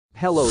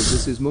Hello,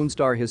 this is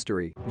Moonstar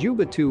History.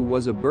 Juba II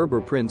was a Berber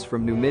prince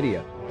from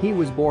Numidia. He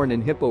was born in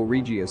Hippo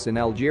Regius in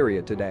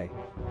Algeria today.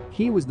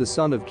 He was the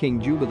son of King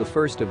Juba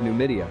I of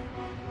Numidia,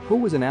 who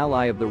was an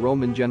ally of the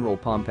Roman general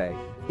Pompey.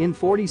 In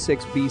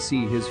 46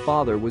 BC, his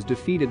father was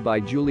defeated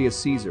by Julius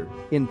Caesar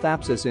in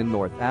Thapsus in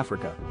North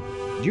Africa.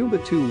 Juba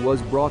II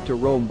was brought to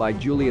Rome by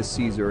Julius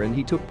Caesar and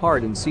he took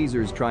part in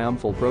Caesar's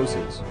triumphal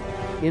process.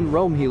 In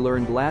Rome he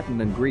learned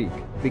Latin and Greek,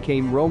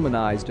 became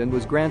Romanized and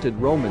was granted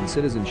Roman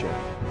citizenship.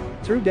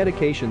 Through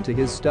dedication to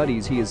his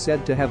studies he is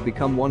said to have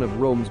become one of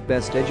Rome's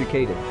best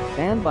educated,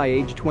 and by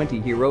age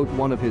 20 he wrote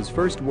one of his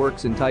first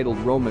works entitled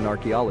Roman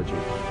Archaeology.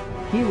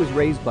 He was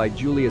raised by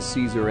Julius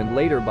Caesar and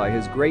later by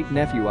his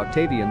great-nephew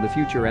Octavian, the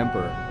future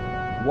emperor.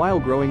 While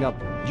growing up,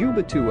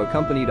 Juba II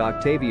accompanied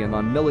Octavian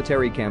on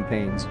military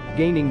campaigns,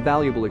 gaining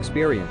valuable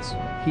experience.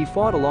 He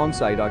fought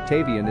alongside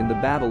Octavian in the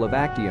Battle of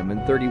Actium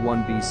in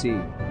 31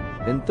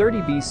 BC. In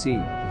 30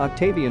 BC,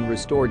 Octavian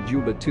restored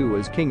Juba II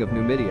as king of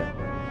Numidia.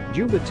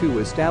 Juba II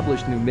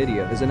established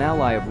Numidia as an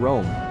ally of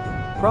Rome,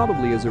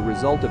 probably as a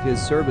result of his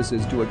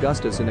services to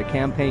Augustus in a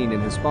campaign in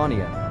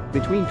Hispania.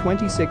 Between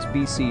 26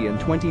 BC and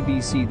 20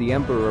 BC, the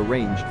emperor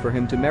arranged for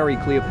him to marry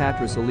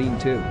Cleopatra Selene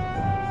II,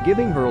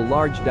 giving her a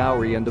large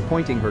dowry and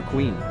appointing her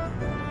queen.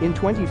 In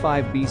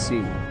 25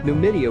 BC,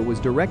 Numidia was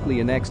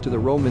directly annexed to the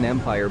Roman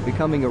Empire,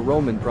 becoming a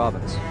Roman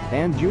province,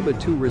 and Juba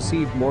II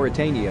received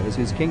Mauritania as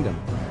his kingdom.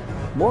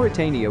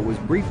 Mauritania was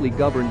briefly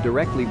governed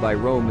directly by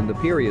Rome in the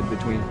period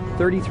between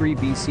 33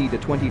 BC to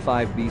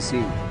 25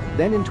 BC.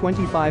 Then in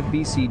 25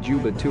 BC,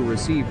 Juba II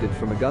received it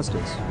from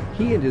Augustus.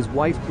 He and his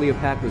wife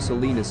Cleopatra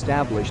Selene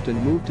established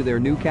and moved to their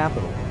new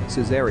capital,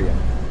 Caesarea.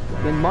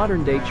 In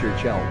modern-day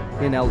Churchill,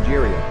 in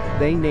Algeria,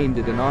 they named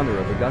it in honor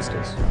of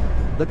Augustus.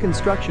 The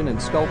construction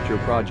and sculpture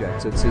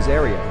projects at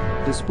Caesarea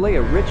display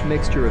a rich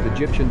mixture of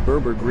Egyptian,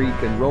 Berber, Greek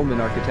and Roman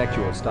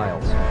architectural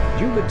styles.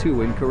 Juba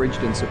II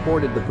encouraged and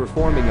supported the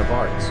performing of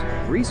arts,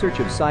 research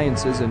of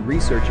sciences and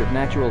research of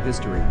natural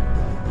history.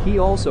 He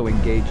also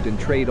engaged in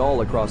trade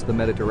all across the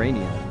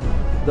Mediterranean.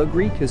 The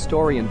Greek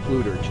historian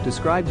Plutarch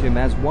described him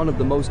as one of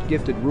the most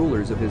gifted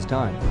rulers of his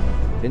time.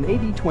 In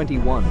AD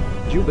 21,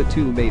 Juba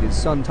II made his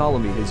son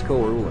Ptolemy his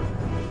co-ruler.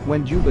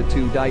 When Juba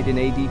II died in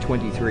AD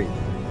 23,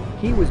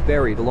 he was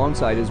buried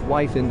alongside his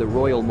wife in the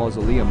royal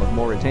mausoleum of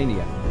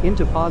Mauritania, in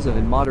Tipaza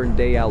in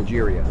modern-day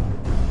Algeria.